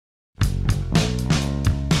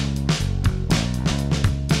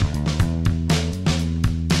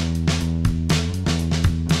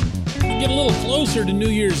a little closer to New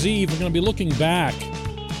Year's Eve. We're going to be looking back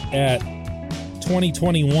at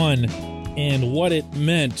 2021 and what it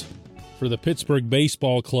meant for the Pittsburgh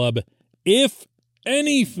Baseball Club, if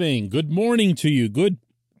anything. Good morning to you. Good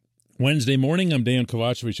Wednesday morning. I'm Dan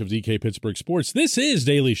Kovacevic of DK Pittsburgh Sports. This is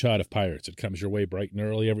Daily Shot of Pirates. It comes your way bright and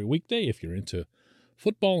early every weekday if you're into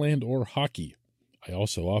football and or hockey. I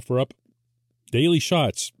also offer up daily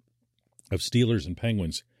shots of Steelers and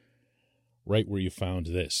Penguins right where you found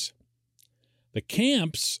this. The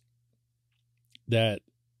camps that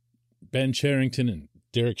Ben Cherington and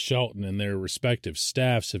Derek Shelton and their respective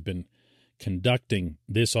staffs have been conducting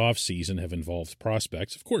this offseason have involved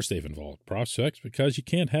prospects. Of course they've involved prospects because you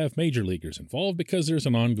can't have major leaguers involved because there's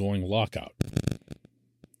an ongoing lockout.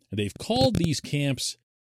 And they've called these camps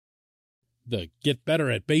the Get Better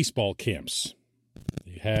at Baseball camps.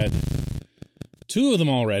 They had two of them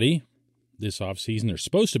already this offseason. There's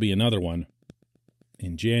supposed to be another one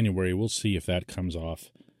in January. We'll see if that comes off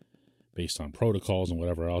based on protocols and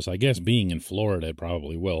whatever else. I guess being in Florida, it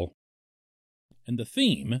probably will. And the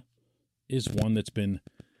theme is one that's been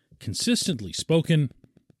consistently spoken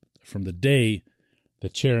from the day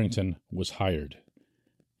that Cherington was hired.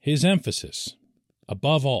 His emphasis,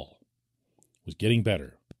 above all, was getting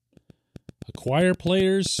better. Acquire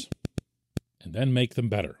players and then make them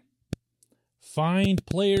better. Find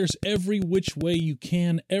players every which way you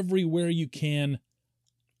can, everywhere you can,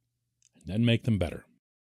 and then make them better.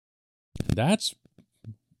 That's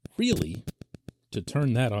really, to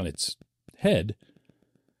turn that on its head,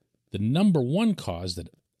 the number one cause that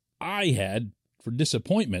I had for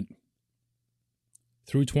disappointment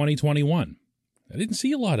through 2021. I didn't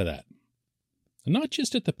see a lot of that. And not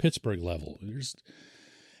just at the Pittsburgh level. There's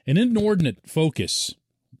an inordinate focus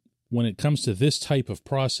when it comes to this type of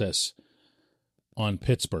process on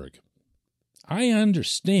Pittsburgh. I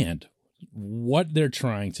understand what they're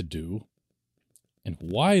trying to do and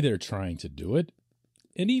why they're trying to do it,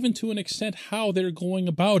 and even to an extent how they're going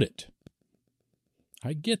about it.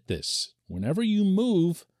 I get this. Whenever you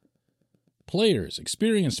move players,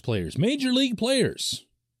 experienced players, major league players,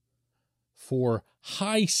 for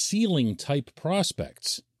high ceiling type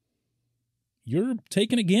prospects, you're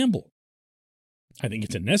taking a gamble. I think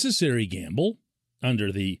it's a necessary gamble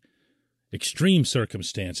under the extreme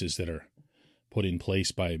circumstances that are put in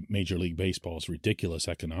place by Major League Baseball's ridiculous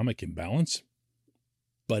economic imbalance.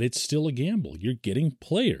 But it's still a gamble. You're getting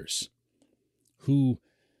players who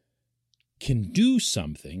can do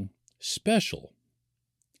something special,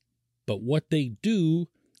 but what they do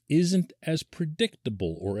isn't as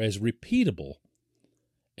predictable or as repeatable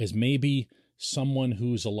as maybe someone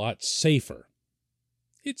who's a lot safer.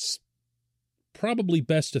 It's probably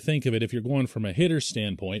best to think of it, if you're going from a hitter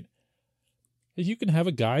standpoint, as you can have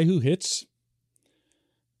a guy who hits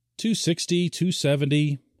 260,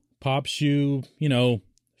 270, pops you,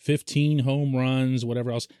 15 home runs, whatever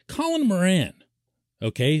else. Colin Moran,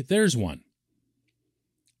 okay, there's one.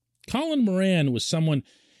 Colin Moran was someone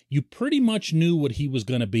you pretty much knew what he was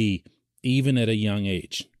going to be, even at a young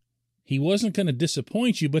age. He wasn't going to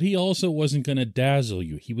disappoint you, but he also wasn't going to dazzle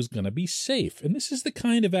you. He was going to be safe. And this is the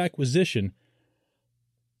kind of acquisition,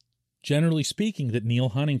 generally speaking, that Neil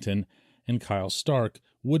Huntington and Kyle Stark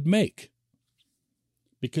would make.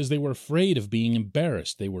 Because they were afraid of being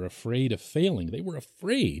embarrassed. They were afraid of failing. They were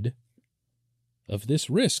afraid of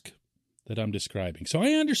this risk that I'm describing. So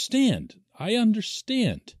I understand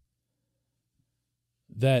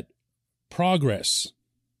that progress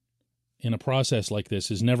in a process like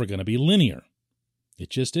this is never going to be linear.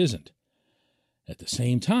 It just isn't. At the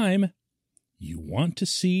same time, you want to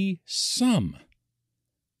see some.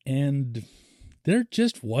 And there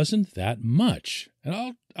just wasn't that much.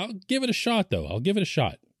 And I'll give it a shot, though. I'll give it a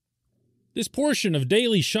shot. This portion of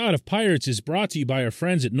Daily Shot of Pirates is brought to you by our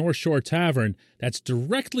friends at North Shore Tavern. That's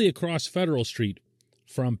directly across Federal Street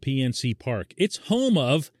from PNC Park. It's home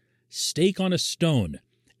of Steak on a Stone,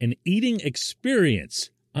 an eating experience,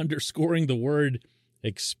 underscoring the word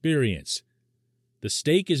experience. The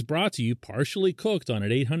steak is brought to you partially cooked on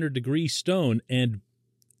an 800-degree stone, and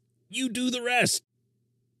you do the rest.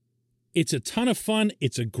 It's a ton of fun,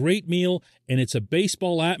 it's a great meal, and it's a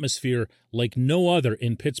baseball atmosphere like no other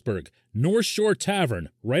in Pittsburgh. North Shore Tavern,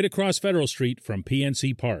 right across Federal Street from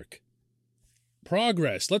PNC Park.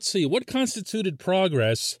 Progress. Let's see, what constituted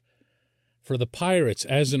progress for the Pirates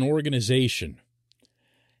as an organization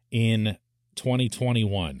in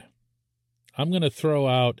 2021? I'm going to throw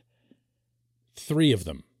out 3 of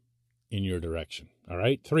them in your direction, all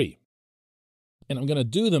right? 3. And I'm going to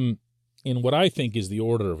do them in what I think is the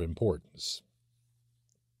order of importance.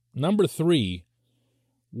 Number 3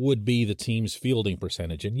 would be the team's fielding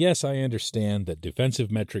percentage. And yes, I understand that defensive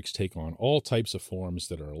metrics take on all types of forms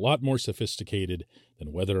that are a lot more sophisticated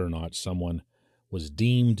than whether or not someone was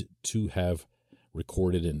deemed to have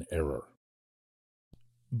recorded an error.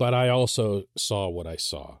 But I also saw what I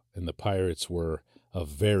saw, and the Pirates were a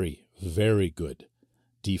very, very good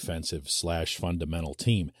defensive/fundamental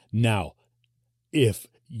team. Now, if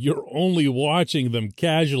you're only watching them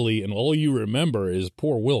casually and all you remember is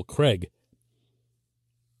poor Will Craig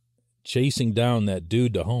chasing down that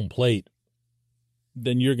dude to home plate,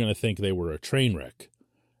 then you're going to think they were a train wreck.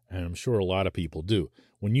 And I'm sure a lot of people do.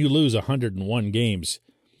 When you lose 101 games,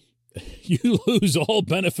 you lose all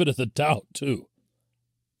benefit of the doubt, too.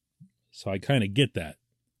 So I kind of get that.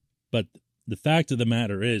 But the fact of the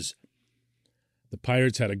matter is, the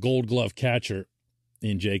Pirates had a Gold Glove catcher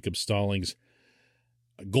in Jacob Stallings,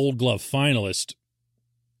 a Gold Glove finalist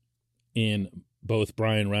in both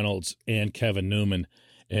Brian Reynolds and Kevin Newman.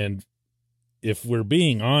 And if we're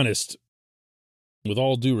being honest, with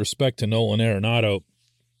all due respect to Nolan Arenado,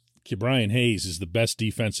 Ke'Bryan Hayes is the best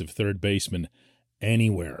defensive third baseman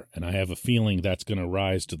anywhere, and I have a feeling that's going to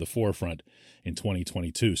rise to the forefront in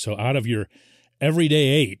 2022. So out of your everyday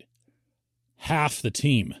 8, half the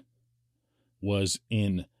team was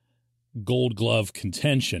in Gold Glove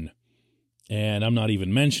contention, and I'm not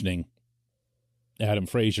even mentioning Adam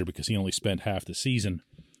Frazier because he only spent half the season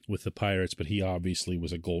with the Pirates, but he obviously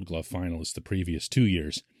was a Gold Glove finalist the previous 2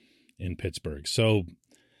 years in Pittsburgh. So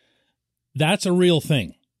that's a real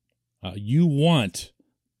thing. You want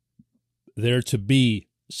there to be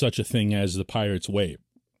such a thing as the Pirates way.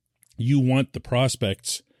 You want the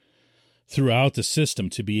prospects throughout the system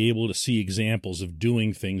to be able to see examples of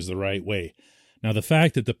doing things the right way. Now, the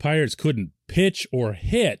fact that the Pirates couldn't pitch or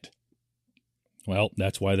hit, well,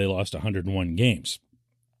 that's why they lost 101 games.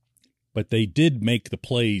 But they did make the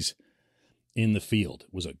plays in the field.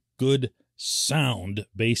 It was a good, sound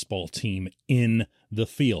baseball team in the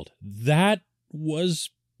field. That was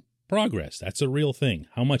progress. That's a real thing.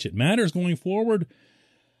 How much it matters going forward,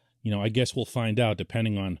 I guess we'll find out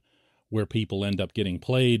depending on where people end up getting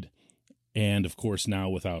played. And, of course, now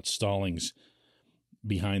without Stallings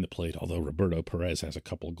behind the plate, although Roberto Perez has a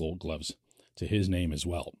couple of Gold Gloves to his name as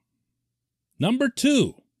well. Number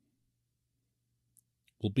 2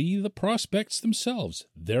 will be the prospects themselves.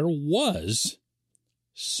 There was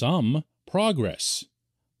some progress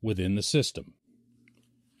within the system.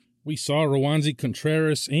 We saw Roansy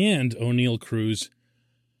Contreras and O'Neal Cruz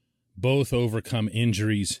both overcome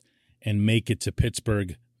injuries and make it to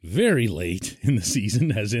Pittsburgh very late in the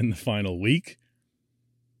season, as in the final week.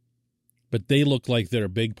 But they look like they're a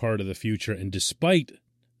big part of the future, and despite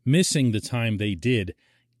missing the time they did,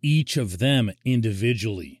 each of them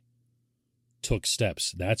individually took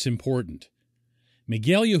steps. That's important.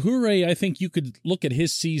 Miguel Yajure, I think you could look at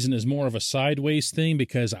his season as more of a sideways thing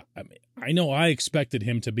because I know I expected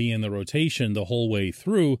him to be in the rotation the whole way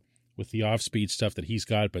through with the off-speed stuff that he's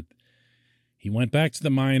got, but he went back to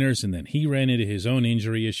the minors and then he ran into his own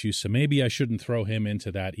injury issues, so maybe I shouldn't throw him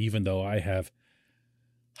into that even though I have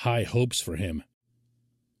high hopes for him.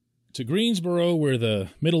 To Greensboro, where the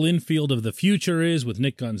middle infield of the future is with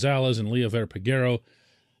Nick Gonzalez and Liover Peguero,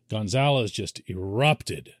 Gonzalez just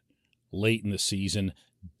erupted late in the season.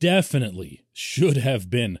 Definitely should have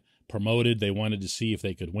been promoted. They wanted to see if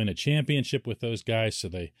they could win a championship with those guys, so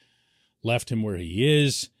they left him where he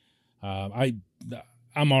is. I'm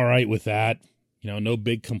all right with that. No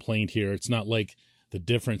big complaint here. It's not like the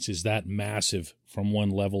difference is that massive from one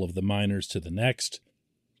level of the minors to the next.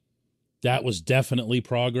 That was definitely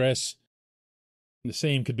progress. The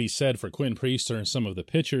same could be said for Quinn Priester and some of the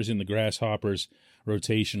pitchers in the Grasshoppers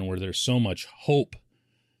rotation where there's so much hope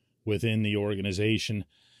within the organization.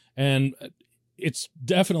 And it's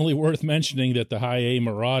definitely worth mentioning that the High A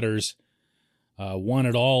Marauders won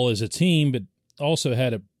it all as a team, but also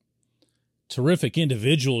had a terrific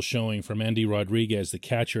individual showing from Andy Rodriguez, the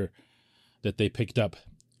catcher that they picked up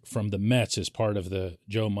from the Mets as part of the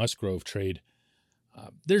Joe Musgrove trade.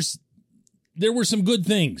 There were some good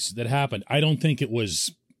things that happened. I don't think it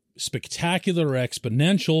was spectacular or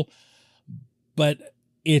exponential, but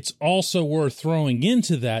it's also worth throwing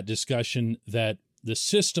into that discussion that the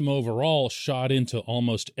system overall shot into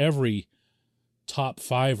almost every top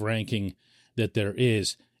 5 ranking that there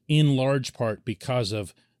is, in large part because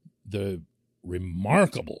of the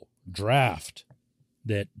remarkable draft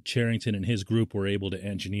that Cherington and his group were able to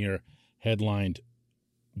engineer, headlined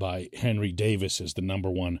by Henry Davis as the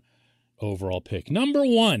number 1 overall pick. Number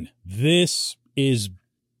 1, this is,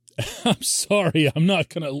 I'm sorry, I'm not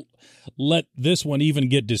going to let this one even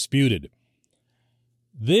get disputed.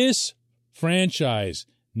 This franchise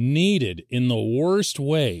needed in the worst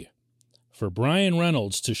way for Bryan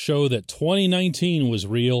Reynolds to show that 2019 was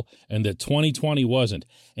real and that 2020 wasn't.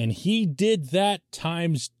 And he did that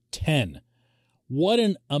times 10. What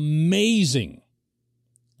an amazing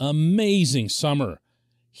summer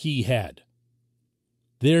he had.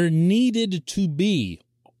 There needed to be,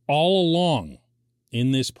 all along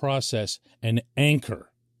in this process, an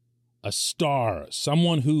anchor, a star,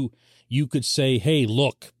 someone who you could say, hey,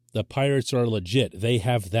 look, the Pirates are legit. They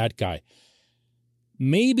have that guy.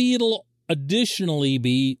 Maybe it'll additionally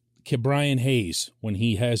be Ke'Bryan Hayes when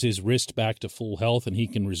he has his wrist back to full health and he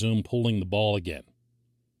can resume pulling the ball again.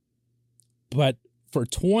 But for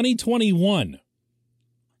 2021,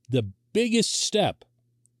 the biggest step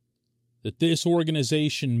that this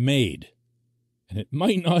organization made, and it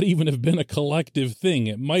might not even have been a collective thing,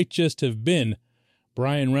 it might just have been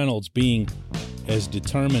Bryan Reynolds being as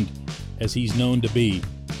determined as he's known to be,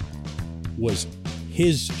 was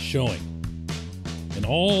his showing. And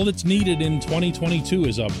all that's needed in 2022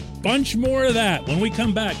 is a bunch more of that. When we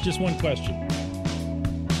come back, just one question.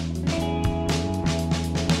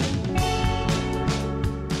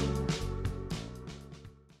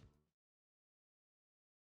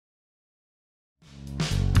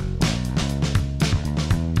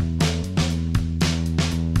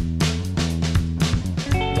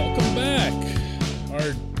 Welcome back.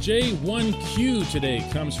 Our J1Q today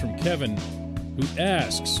comes from Kevin, who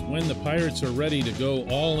asks, when the Pirates are ready to go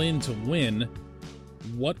all in to win,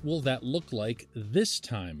 what will that look like this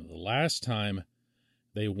time? The last time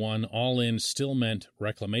they won all in still meant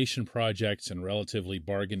reclamation projects and relatively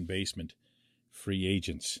bargain basement free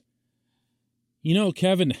agents. You know,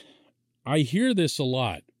 Kevin, I hear this a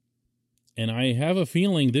lot, and I have a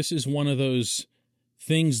feeling this is one of those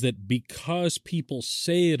things that because people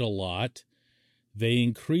say it a lot, they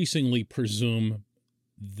increasingly presume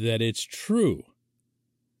that it's true.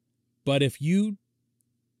 But if you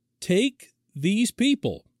take these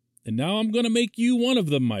people, and now I'm going to make you one of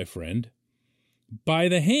them, my friend, by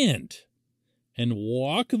the hand and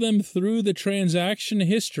walk them through the transaction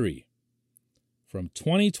history from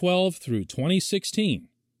 2012 through 2016,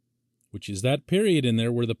 which is that period in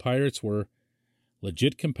there where the Pirates were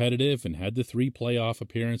legit competitive and had the 3 playoff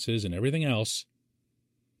appearances and everything else,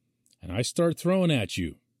 and I start throwing at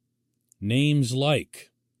you names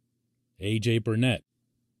like A.J. Burnett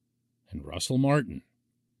and Russell Martin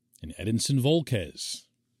and Edinson Volquez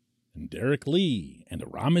and Derek Lee and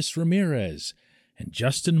Aramis Ramirez and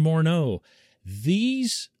Justin Morneau.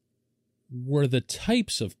 These were the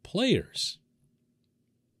types of players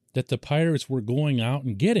that the Pirates were going out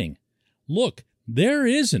and getting. Look, there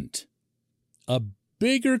isn't a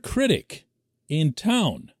bigger critic in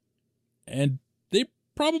town, and they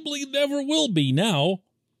probably never will be now,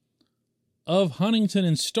 of Huntington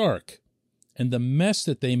and Stark and the mess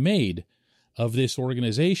that they made of this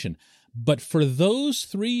organization. But for those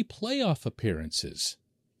 3 playoff appearances,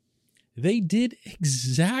 they did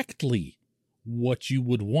exactly what you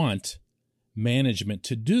would want management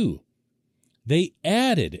to do. They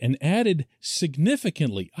added and added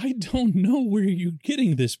significantly. I don't know where you're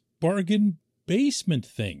getting this bargain basement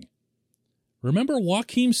thing. Remember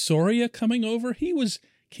Joakim Soria coming over? He was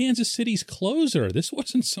Kansas City's closer. This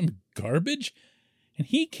wasn't some garbage. And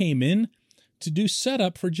he came in to do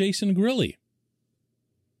setup for Jason Grilli.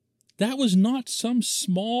 That was not some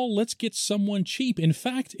small, let's get someone cheap. In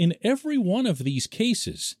fact, in every one of these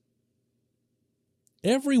cases,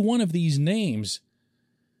 every one of these names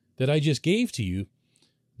that I just gave to you,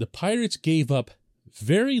 the Pirates gave up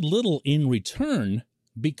very little in return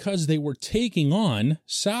because they were taking on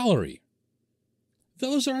salary.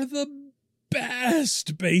 Those are the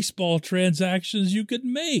best baseball transactions you could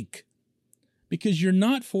make because you're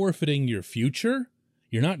not forfeiting your future.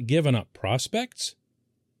 You're not giving up prospects.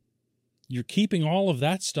 You're keeping all of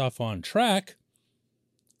that stuff on track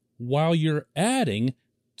while you're adding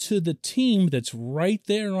to the team that's right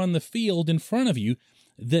there on the field in front of you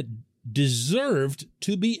that deserved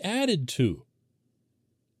to be added to.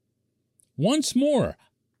 Once more,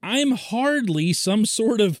 I'm hardly some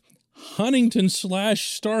sort of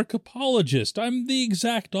Huntington/Stark apologist. I'm the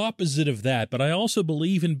exact opposite of that, but I also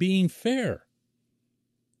believe in being fair.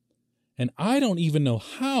 And I don't even know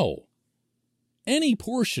how any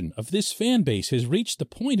portion of this fan base has reached the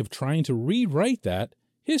point of trying to rewrite that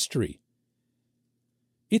history.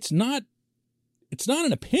 It's not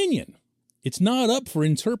an opinion. It's not up for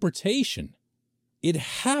interpretation. It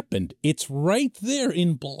happened. It's right there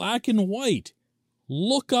in black and white.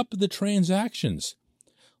 Look up the transactions.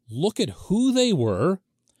 Look at who they were.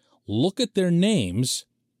 Look at their names.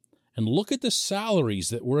 And look at the salaries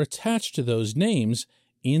that were attached to those names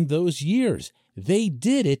in those years. They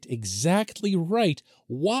did it exactly right,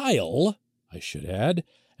 while, I should add,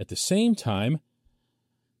 at the same time,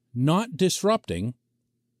 not disrupting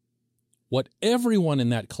what everyone in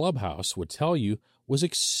that clubhouse would tell you was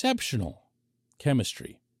exceptional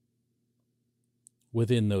chemistry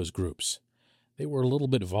within those groups. They were a little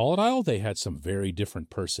bit volatile. They had some very different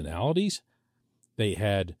personalities. They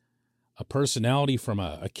had a personality from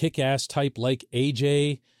a kick-ass type like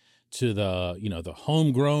AJ to the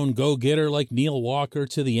homegrown go-getter like Neil Walker,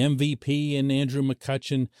 to the MVP and Andrew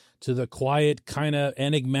McCutchen, to the quiet, kind of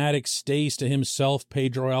enigmatic, stays to himself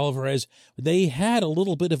Pedro Alvarez. They had a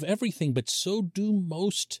little bit of everything, but so do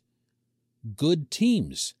most good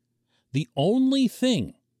teams. The only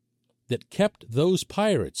thing that kept those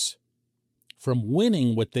Pirates from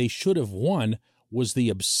winning what they should have won was the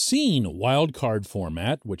obscene wild card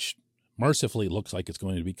format, which mercifully looks like it's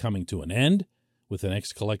going to be coming to an end with the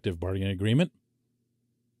next collective bargaining agreement.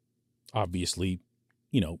 Obviously,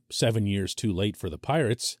 7 years too late for the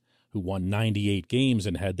Pirates, who won 98 games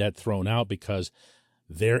and had that thrown out because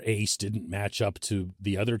their ace didn't match up to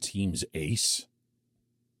the other team's ace,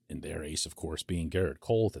 and their ace, of course, being Garrett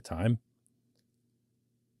Cole at the time.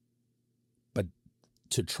 But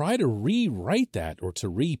to try to rewrite that or to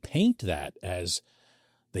repaint that as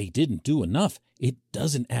they didn't do enough, it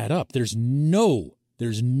doesn't add up. There's no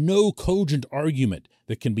cogent argument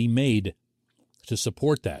that can be made to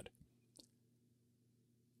support that.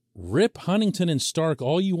 Rip Huntington and Stark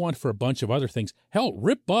all you want for a bunch of other things. Hell,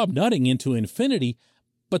 rip Bob Nutting into infinity,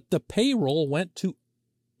 but the payroll went to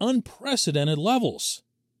unprecedented levels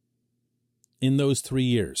in those 3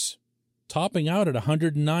 years, topping out at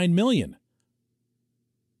 $109 million.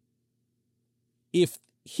 If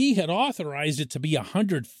he had authorized it to be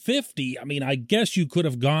 150, I guess you could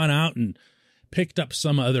have gone out and picked up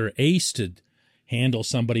some other ace to handle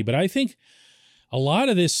somebody. But I think a lot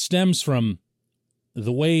of this stems from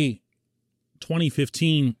the way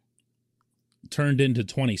 2015 turned into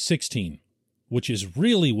 2016, which is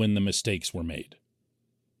really when the mistakes were made.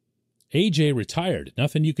 AJ retired.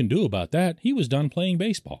 Nothing you can do about that. He was done playing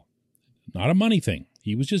baseball. Not a money thing.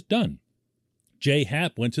 He was just done. Jay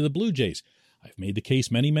Happ went to the Blue Jays. I've made the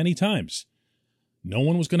case many, many times. No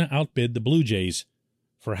one was going to outbid the Blue Jays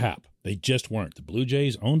for Happ. They just weren't. The Blue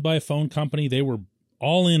Jays, owned by a phone company, they were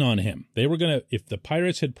all in on him. They were going to, if the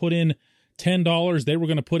Pirates had put in $10, they were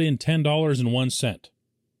going to put in $10.01.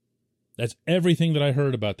 That's everything that I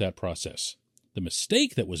heard about that process. The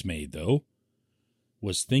mistake that was made, though,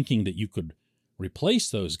 was thinking that you could replace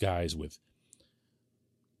those guys with,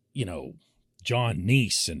 John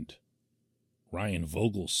Neese and Ryan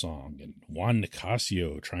Vogelsong and Juan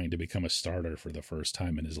Nicasio trying to become a starter for the first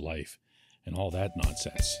time in his life and all that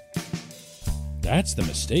nonsense. That's the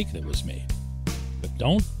mistake that was made. But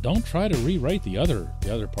don't try to rewrite the other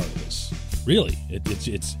part of this. Really,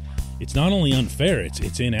 it's not only unfair,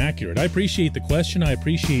 it's inaccurate. I appreciate the question. I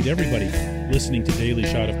appreciate everybody listening to Daily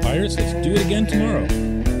Shot of Pirates. Let's do it again tomorrow.